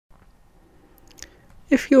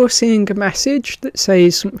If you're seeing a message that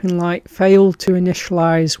says something like failed to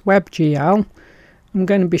initialize WebGL, I'm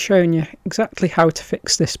going to be showing you exactly how to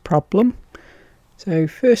fix this problem. So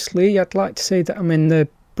firstly, I'd like to say that I'm in the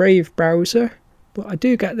Brave browser, but I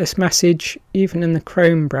do get this message even in the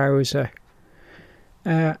Chrome browser.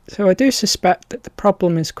 So I do suspect that the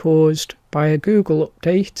problem is caused by a Google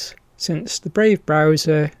update, since the Brave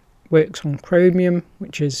browser works on Chromium,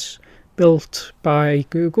 which is built by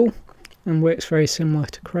Google and works very similar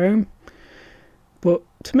to Chrome. But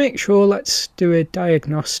to make sure, let's do a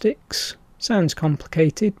diagnostics. Sounds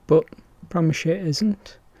complicated, but I promise you it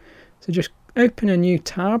isn't. So just open a new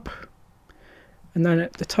tab, and then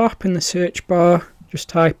at the top in the search bar just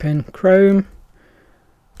type in Chrome :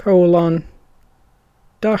 / and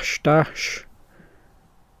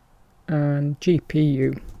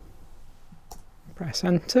GPU. Press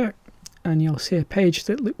enter and you'll see a page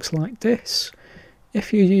that looks like this.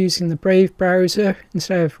 If you're using the Brave browser,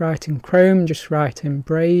 instead of writing Chrome, just write in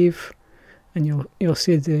Brave and you'll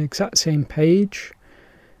see the exact same page.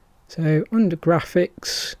 So under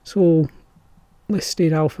graphics, it's all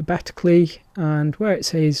listed alphabetically, and where it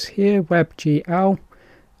says here WebGL,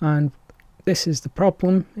 and this is the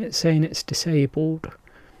problem, it's saying it's disabled.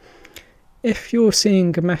 If you're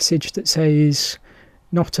seeing a message that says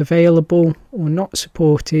not available or not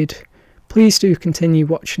supported, please do continue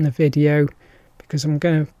watching the video, because I'm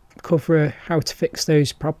going to cover how to fix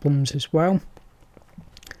those problems as well.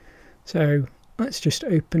 So let's just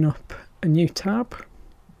open up a new tab,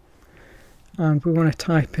 and we want to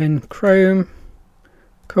type in Chrome :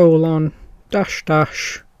 /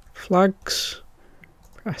 flags.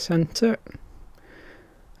 Press enter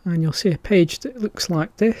and you'll see a page that looks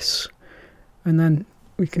like this, and then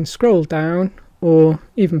we can scroll down, or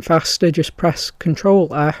even faster, just press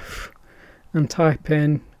Ctrl F and type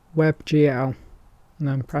in WebGL and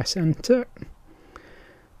then press enter.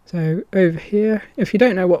 So over here, if you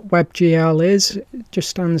don't know what WebGL is, it just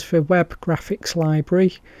stands for Web Graphics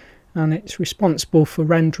Library, and it's responsible for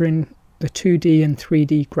rendering the 2D and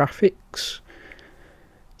 3D graphics.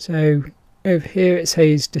 So over here it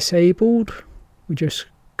says disabled. We just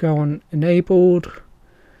go on enabled,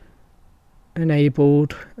 and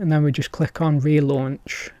then we just click on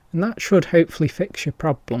relaunch, and that should hopefully fix your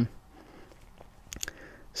problem.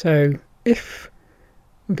 So if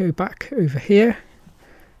we go back over here,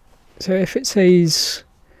 so if it says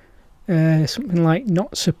something like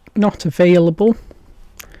not available,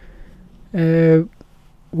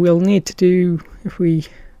 we'll need to do, if we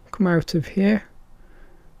come out of here,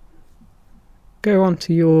 go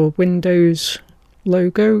onto your Windows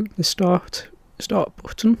logo, the start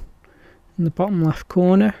button in the bottom left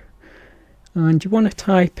corner, and you want to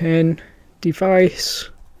type in device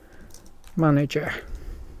manager.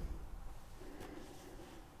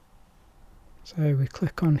 So we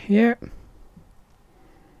click on here,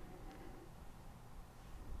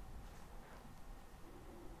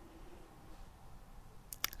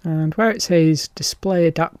 and where it says display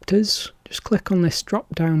adapters, just click on this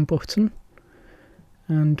drop down button,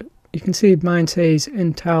 and you can see mine says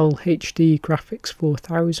Intel HD Graphics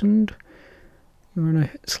 4000. You want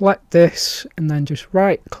to select this and then just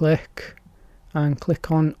right click and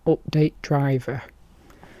click on update driver,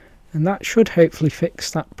 and that should hopefully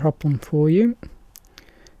fix that problem for you.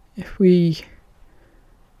 If we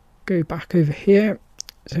go back over here,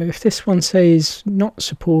 so if this one says not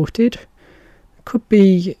supported, it could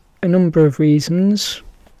be a number of reasons.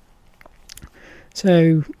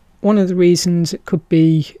 So one of the reasons, it could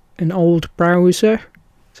be an old browser.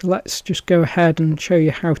 So let's just go ahead and show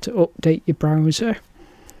you how to update your browser.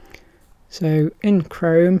 So in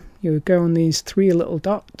Chrome, you would go on these three little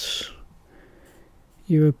dots,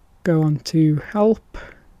 you would go on to help,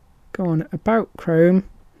 go on about Chrome,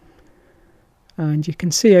 and you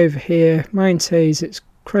can see over here mine says it's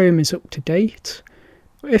Chrome is up to date.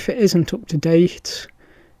 But if it isn't up to date,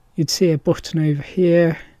 you'd see a button over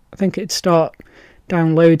here. I think it'd start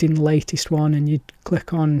downloading the latest one, and you'd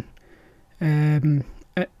click on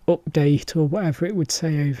update or whatever it would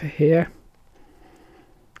say over here.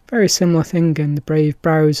 Very similar thing in the Brave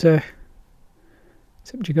browser,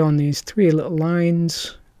 except you go on these three little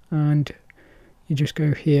lines and you just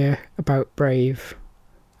go here about Brave,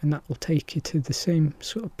 and that will take you to the same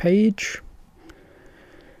sort of page.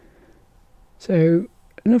 So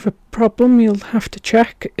another problem you'll have to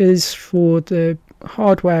check is for the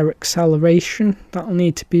hardware acceleration. That will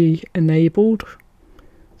need to be enabled.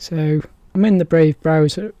 So I'm in the Brave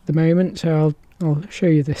browser at the moment, so I'll show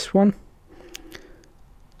you this one.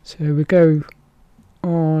 So we go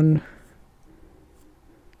on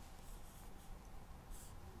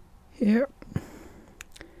here,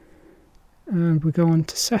 and we go on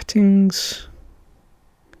to settings,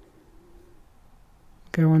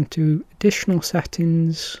 go on to additional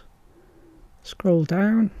settings, scroll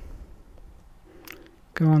down,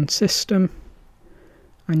 go on system,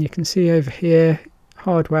 and you can see over here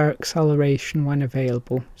hardware acceleration when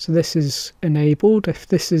available. So this is enabled. If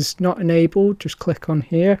this is not enabled, just click on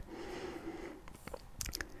here,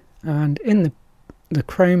 and in the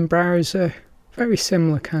Chrome browser, very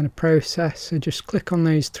similar kind of process. So just click on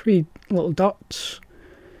those three little dots,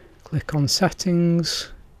 click on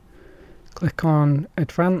settings, click on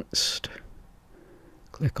advanced,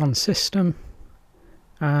 click on system,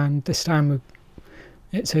 and this time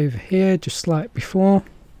it's over here just like before,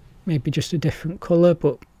 maybe just a different colour,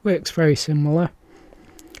 but works very similar.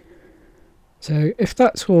 So if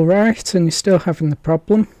that's alright and you're still having the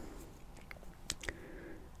problem,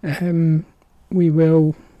 we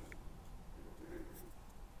will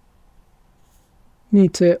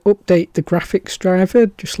need to update the graphics driver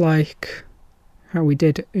just like how we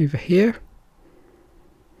did over here.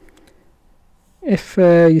 If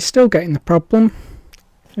you're still getting the problem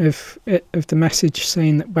of the message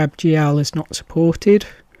saying that WebGL is not supported,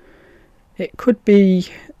 it could be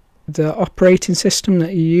the operating system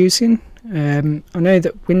that you're using. I know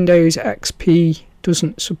that Windows XP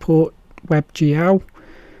doesn't support WebGL,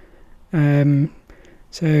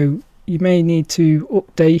 so you may need to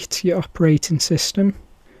update your operating system.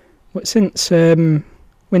 But since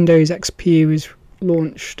Windows XP was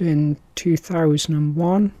launched in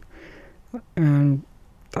 2001, and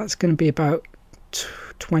that's going to be about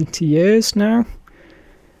 20 years now,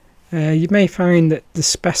 you may find that the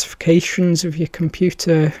specifications of your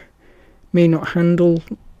computer may not handle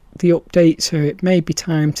the update, so it may be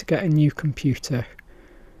time to get a new computer.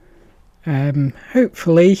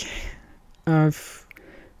 Hopefully I've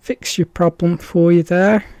fixed your problem for you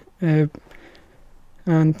there, and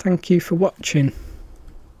thank you for watching.